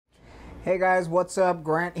Hey guys, what's up?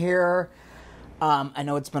 Grant here. I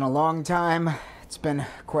know it's been a long time. It's been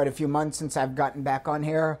quite a few months since I've gotten back on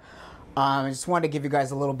here. I just wanted to give you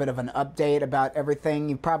guys a little bit of an update about everything.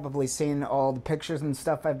 You've probably seen all the pictures and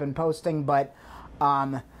stuff I've been posting, but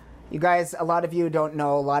you guys, a lot of you don't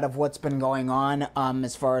know a lot of what's been going on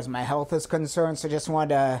as far as my health is concerned, so just wanted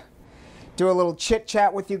to do a little chit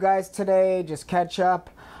chat with you guys today, just catch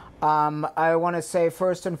up. I want to say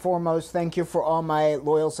first and foremost, thank you for all my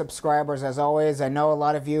loyal subscribers as always. I know a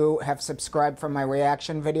lot of you have subscribed from my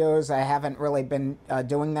reaction videos. I haven't really been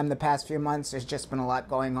doing them the past few months. There's just been a lot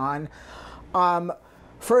going on.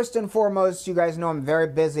 First and foremost, you guys know I'm very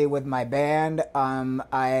busy with my band.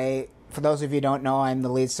 For those of you who don't know, I'm the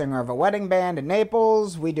lead singer of a wedding band in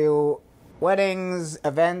Naples. We do weddings,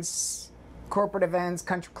 events, corporate events,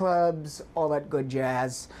 country clubs, all that good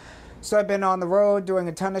jazz. So I've been on the road doing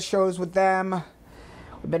a ton of shows with them.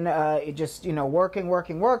 We've been just,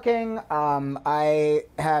 working. I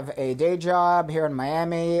have a day job here in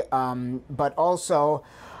Miami, but also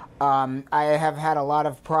I have had a lot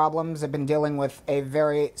of problems. I've been dealing with a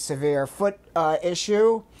very severe foot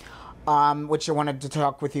issue, which I wanted to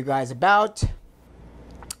talk with you guys about.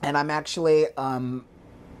 And I'm actually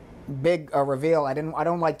big reveal. I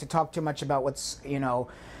don't like to talk too much about what's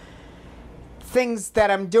things that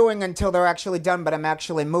I'm doing until they're actually done, but I'm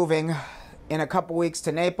actually moving in a couple weeks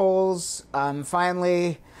to Naples.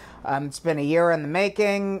 Finally, it's been a year in the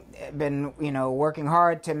making. I've been, working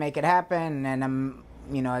hard to make it happen, and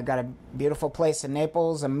I got a beautiful place in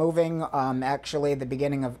Naples. I'm moving, actually the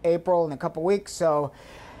beginning of April in a couple weeks, so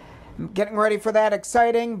I'm getting ready for that.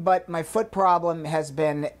 Exciting, but my foot problem has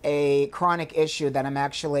been a chronic issue that I'm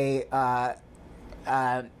actually,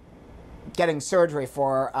 getting surgery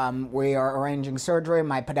for. We are arranging surgery,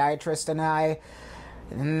 my podiatrist and I,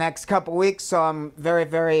 in the next couple weeks, so I'm very,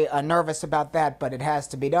 very nervous about that, but it has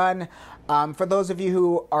to be done. For those of you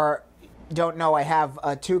who don't know, I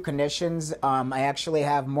have two conditions. I actually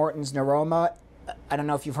have Morton's neuroma. I don't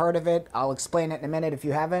know if you've heard of it. I'll explain it in a minute if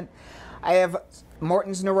you haven't. I have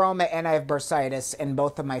Morton's neuroma and I have bursitis in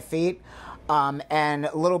both of my feet. And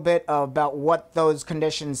a little bit about what those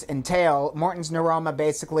conditions entail. Morton's neuroma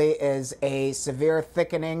basically is a severe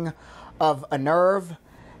thickening of a nerve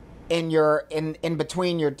in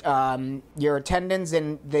between your tendons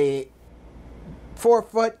in the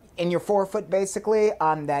forefoot, basically,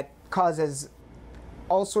 that causes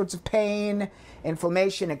all sorts of pain,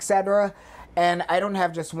 inflammation, etc. And I don't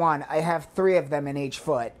have just one. I have three of them in each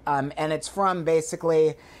foot. And it's from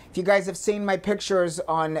basically, if you guys have seen my pictures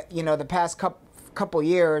on, the past couple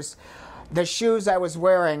years, the shoes I was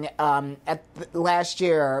wearing last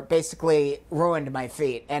year basically ruined my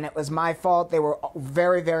feet. And it was my fault. They were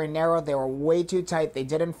very, very narrow. They were way too tight. They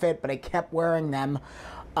didn't fit, but I kept wearing them.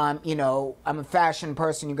 I'm a fashion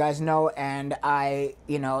person, you guys know, and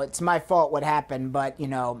it's my fault what happened, but,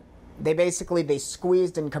 they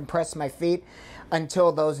squeezed and compressed my feet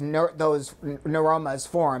until those neuromas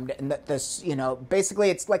formed, and basically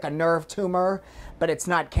it's like a nerve tumor, but it's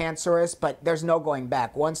not cancerous, but there's no going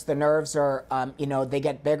back. Once the nerves are, they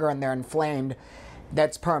get bigger and they're inflamed,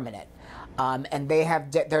 that's permanent. And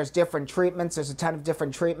there's different treatments. There's a ton of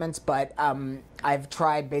different treatments, but I've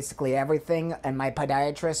tried basically everything, and my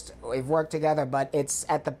podiatrist, we've worked together, but it's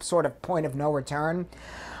at the sort of point of no return.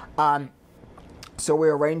 So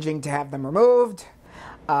we're arranging to have them removed,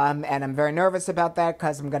 and I'm very nervous about that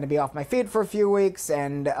because I'm going to be off my feet for a few weeks,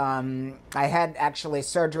 and I had actually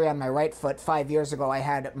surgery on my right foot 5 years ago. I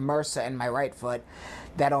had MRSA in my right foot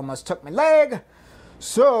that almost took my leg,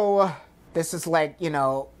 so this is like,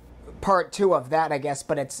 part two of that, I guess,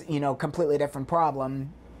 but it's, completely different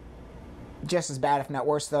problem. Just as bad, if not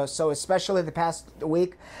worse, though. So especially the past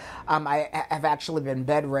week, I have actually been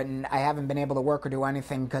bedridden. I haven't been able to work or do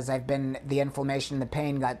anything because the inflammation, the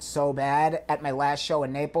pain got so bad at my last show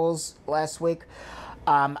in Naples last week.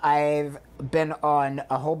 I've been on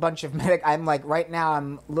a whole bunch of I'm like, right now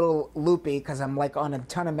I'm a little loopy because I'm like on a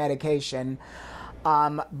ton of medication.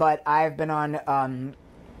 But I've been on,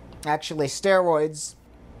 actually steroids,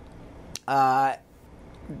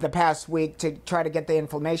 the past week to try to get the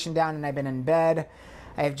inflammation down, and I've been in bed.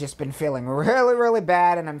 I've just been feeling really, really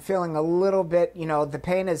bad, and I'm feeling a little bit, the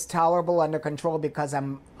pain is tolerable, under control, because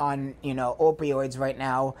I'm on, opioids right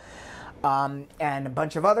now, and a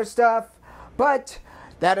bunch of other stuff, but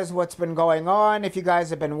that is what's been going on. If you guys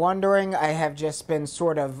have been wondering, I have just been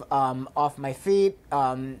sort of off my feet,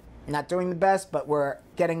 not doing the best, but we're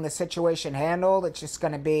getting the situation handled. It's just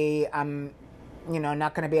going to be,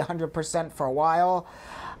 not going to be 100% for a while.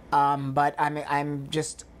 But I'm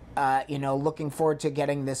just, looking forward to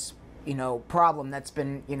getting this, problem that's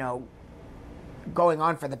been, going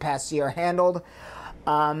on for the past year handled.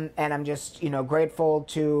 And I'm just, grateful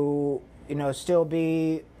to, still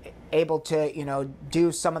be able to,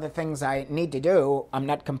 do some of the things I need to do. I'm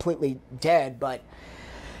not completely dead, but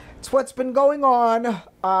it's what's been going on.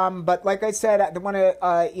 But like I said, I want to,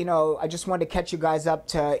 I just wanted to catch you guys up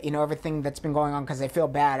to, everything that's been going on, because I feel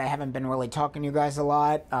bad. I haven't been really talking to you guys a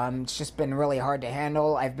lot. It's just been really hard to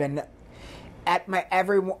handle. I've been at my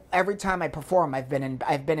every time I perform, I've been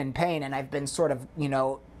in pain, and I've been sort of,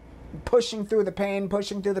 pushing through the pain,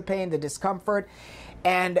 the discomfort.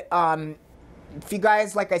 And if you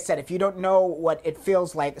guys, like I said, if you don't know what it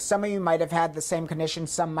feels like, some of you might have had the same condition,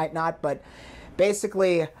 some might not, but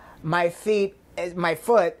basically my foot,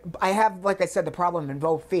 I have, like I said, the problem in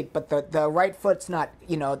both feet, but the right foot's not,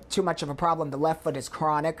 too much of a problem. The left foot is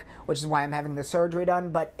chronic, which is why I'm having the surgery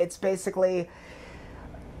done. But it's basically,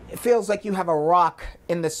 it feels like you have a rock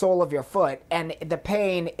in the sole of your foot, and the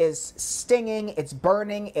pain is stinging, it's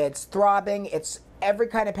burning, it's throbbing, it's every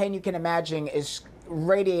kind of pain you can imagine is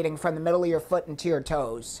radiating from the middle of your foot into your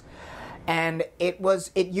toes. And it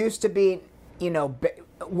used to be,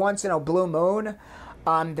 once in a blue moon.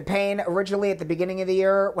 The pain originally at the beginning of the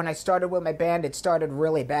year when I started with my band, it started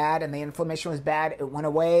really bad, and the inflammation was bad. It went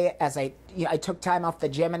away as I took time off the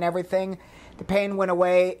gym and everything. The pain went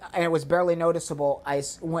away, and it was barely noticeable. I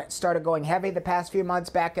started going heavy the past few months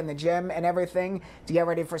back in the gym and everything to get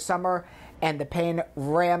ready for summer, and the pain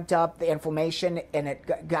ramped up, the inflammation, and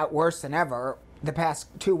it got worse than ever the past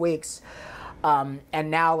 2 weeks.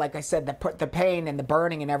 And now, like I said, the pain and the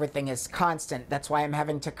burning and everything is constant. That's why I'm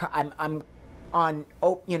having to. I'm on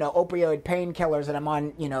opioid painkillers, and I'm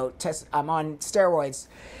on I'm on steroids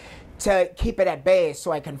to keep it at bay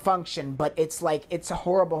so I can function. But it's a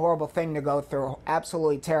horrible thing to go through.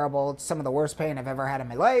 Absolutely terrible. It's some of the worst pain I've ever had in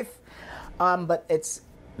my life. But it's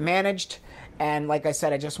managed, and like I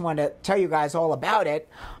said, I just wanted to tell you guys all about it.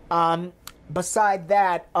 Beside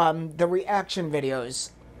that, the reaction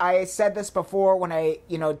videos. I said this before when I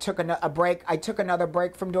took a break. I took another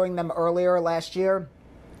break from doing them earlier last year.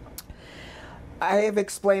 I have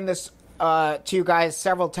explained this to you guys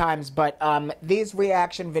several times, but these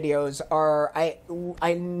reaction videos are,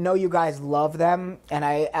 I know you guys love them, and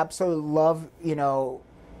I absolutely love,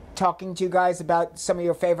 talking to you guys about some of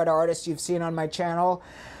your favorite artists you've seen on my channel,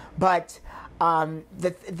 but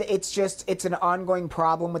it's an ongoing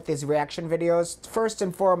problem with these reaction videos. First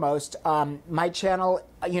and foremost, my channel,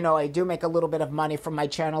 I do make a little bit of money from my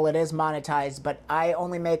channel. It is monetized, but I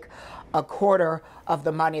only make a quarter of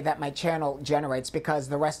the money that my channel generates, because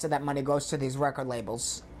the rest of that money goes to these record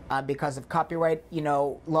labels because of copyright,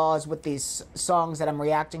 laws with these songs that I'm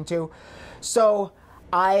reacting to. So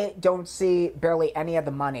I don't see barely any of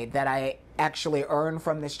the money that I actually earn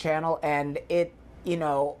from this channel, and it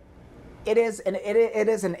is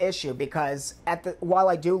an issue, because while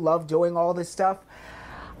I do love doing all this stuff,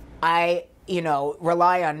 I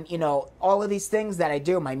rely on, all of these things that I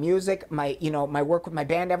do, my music, my work with my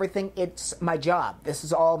band, everything. It's my job. This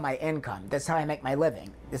is all my income. This is how I make my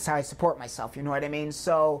living. This is how I support myself. You know what I mean?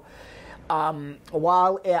 So,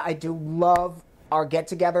 while I do love our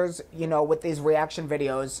get-togethers, with these reaction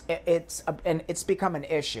videos, it's become an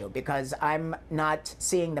issue, because I'm not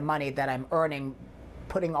seeing the money that I'm earning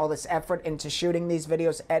putting all this effort into shooting these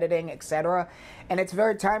videos, editing, etc. And it's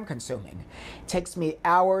very time consuming. It takes me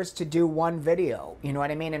hours to do one video, you know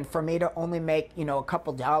what I mean? And for me to only make, a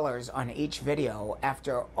couple dollars on each video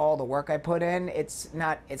after all the work I put in, it's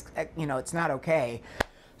not okay.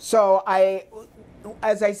 So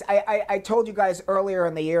as I told you guys earlier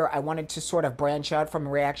in the year, I wanted to sort of branch out from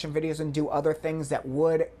reaction videos and do other things that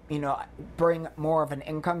would, bring more of an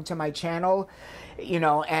income to my channel,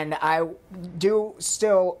 and I do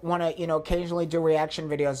still want to, occasionally do reaction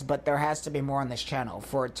videos, but there has to be more on this channel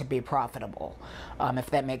for it to be profitable, if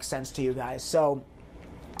that makes sense to you guys. So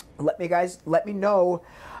let me know.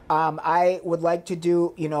 I would like to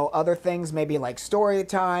do, other things, maybe like story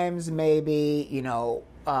times, maybe,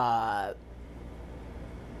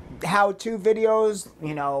 how-to videos,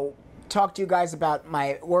 talk to you guys about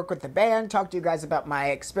my work with the band, talk to you guys about my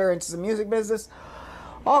experiences in music business,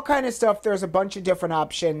 all kind of stuff. There's a bunch of different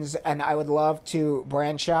options, and I would love to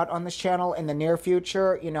branch out on this channel in the near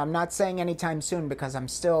future. I'm not saying anytime soon, because I'm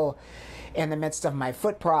still in the midst of my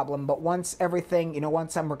foot problem, but once everything,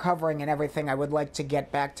 once I'm recovering and everything, I would like to get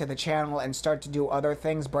back to the channel and start to do other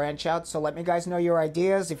things, branch out. So let me guys know your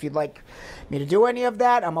ideas. If you'd like me to do any of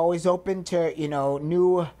that, I'm always open to,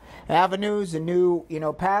 new avenues and new,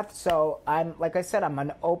 paths. So like I said, I'm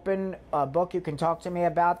an open book. You can talk to me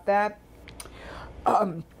about that.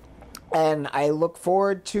 And I look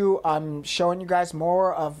forward to showing you guys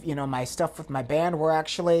more of, my stuff with my band. We're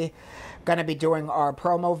actually going to be doing our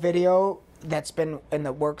promo video that's been in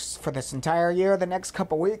the works for this entire year, the next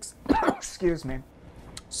couple weeks. Excuse me.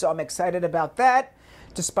 So I'm excited about that,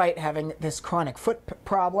 despite having this chronic foot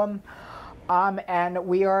problem. And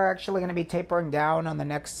we are actually going to be tapering down on the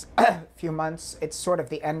next few months. It's sort of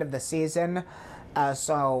the end of the season,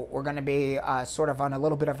 so we're going to be sort of on a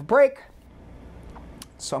little bit of a break.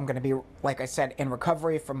 So I'm going to be, like I said, in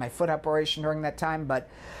recovery from my foot operation during that time. But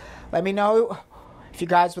let me know if you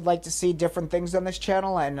guys would like to see different things on this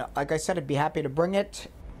channel. And like I said, I'd be happy to bring it,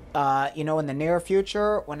 in the near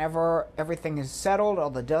future, whenever everything is settled, all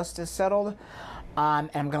the dust is settled. And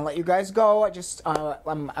I'm going to let you guys go.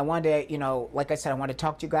 I wanted to, like I said, I want to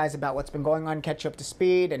talk to you guys about what's been going on, catch you up to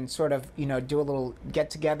speed, and sort of, do a little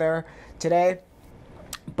get-together today.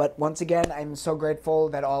 But once again, I'm so grateful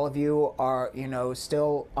that all of you are,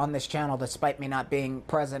 still on this channel despite me not being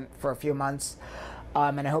present for a few months.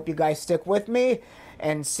 And I hope you guys stick with me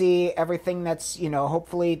and see everything that's,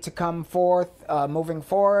 hopefully to come forth, moving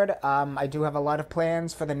forward. I do have a lot of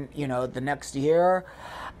plans for the next year.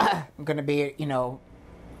 I'm going to be,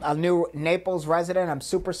 a new Naples resident. I'm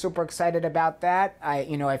super, super excited about that.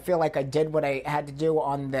 I feel like I did what I had to do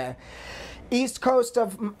on the East Coast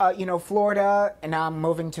of, Florida, and now I'm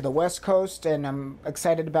moving to the West Coast, and I'm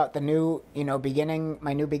excited about the new,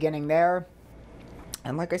 my new beginning there.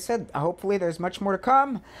 And like I said, hopefully there's much more to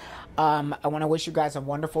come. I want to wish you guys a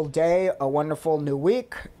wonderful day, a wonderful new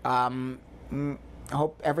week. I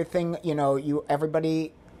hope everything,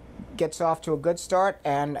 everybody gets off to a good start,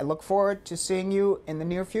 and I look forward to seeing you in the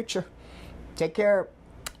near future. Take care.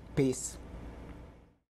 Peace.